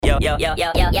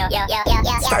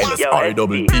Stylus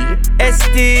R-double-D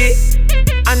ST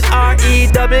and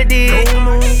REDD.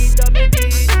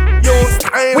 Yo,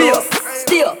 Stylus. We up,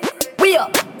 still.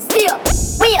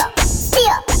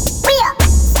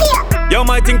 Yo,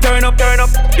 my thing turn up,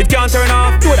 it can't turn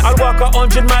off. Dude, I'll walk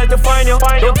 100 miles to find you.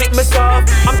 Don't think me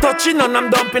soft. I'm touching and I'm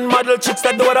dumping model chicks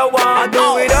that do what I want. I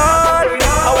do it all.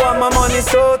 I want my money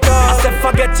so tough. I said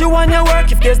forget you on your work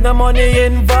if there's no money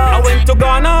involved. I went to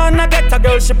Ghana and I get a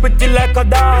girl, she pretty like a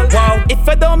doll. Wow. If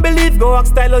I don't believe, go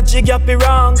ask StylusHothead, got me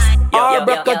wrong. Or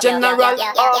Broca General.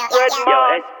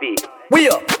 REDDMAN. We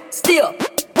up, still.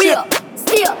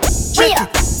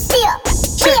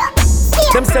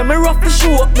 Them say me rough the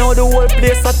shoe up, now the whole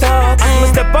place a talk. Me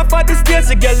step up at the stage,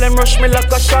 the girl them rush me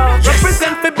like a shark.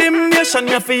 Represent for BIM Nation,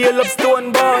 me fi yell up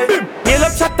Stone Boy. Yell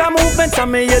up Chatter Movement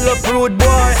and me yell up Rude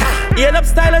Boy. Yell up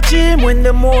StylusHothead, win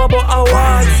them more about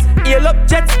awards. Yell up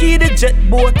Jet Ski, the jet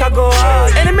boat a go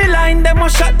hard. Enemy line, them a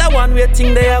shot that one way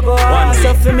thing they a go hard.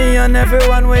 So for me and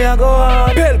everyone way a go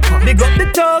hard. Big up the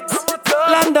TUGZ,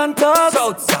 London TUGZ,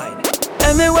 Southside.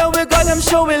 Anywhere we go, them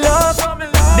show we love.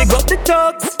 Big up the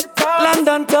TUGZ,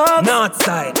 London TUGZ,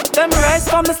 Northside. Them rise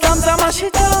from the slums and mash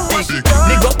it up.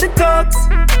 Big up the TUGZ,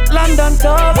 London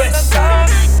TUGZ,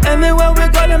 Westside. Anywhere we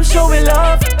go, them show we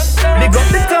love. Big up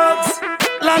the TUGZ,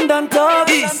 London TUGZ,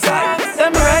 Eastside.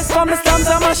 Them rise from the slums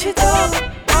and mash it up.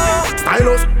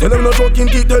 Stylus, tell them no joking,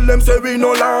 tell them say we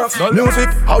no laugh. Music,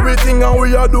 how we sing and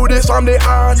we a do this from the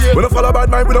heart. We don't follow bad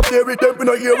mind, we don't play with them, we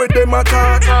don't hear with them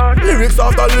attack. Lyrics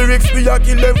after lyrics, we a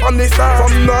kill them from the start.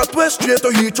 From northwest straight to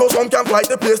Heathrow, some can fly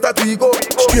the place that we go.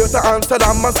 Straight to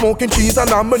Amsterdam and smoking cheese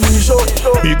and ammunition.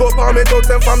 Big up on me thugs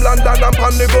them from London and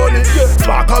pan the gully.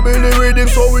 Rockabilly rhythm,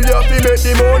 so we have to make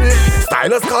the money.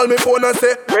 Stylus call me phone and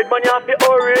say, REDDMAN, you have to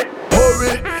hurry.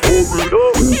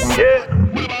 Yeah.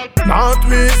 Not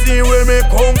we see where me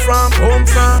come from.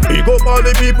 Big up all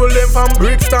the people them from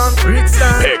Brixton.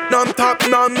 Pecknam,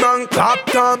 Tottenham, and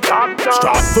Clapton.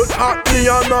 Stratford, Hackney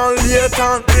and all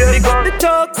Leighton. Big up the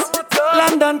TUGZ,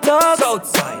 London TUGZ,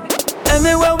 Southside.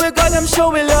 Anywhere we go, them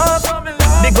show we love.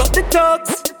 Big up the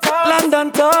TUGZ,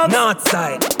 London TUGZ,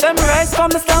 Northside. Them rise from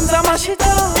the slums and mash it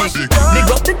up. Big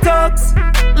up the TUGZ,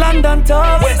 London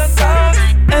TUGZ, Westside.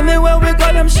 Anywhere we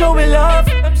go, them show we love.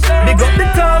 Big up the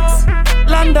TUGZ,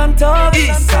 London TUGZ,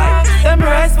 Eastside. Them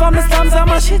rise from the slums and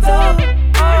mash it up.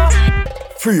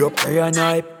 Free up prayer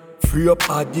night, free up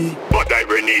Addy. But I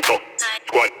bring it up,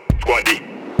 squaddy.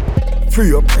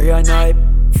 Free up prayer night,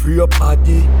 free up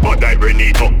Addy. But I bring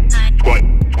it up,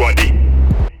 squaddy.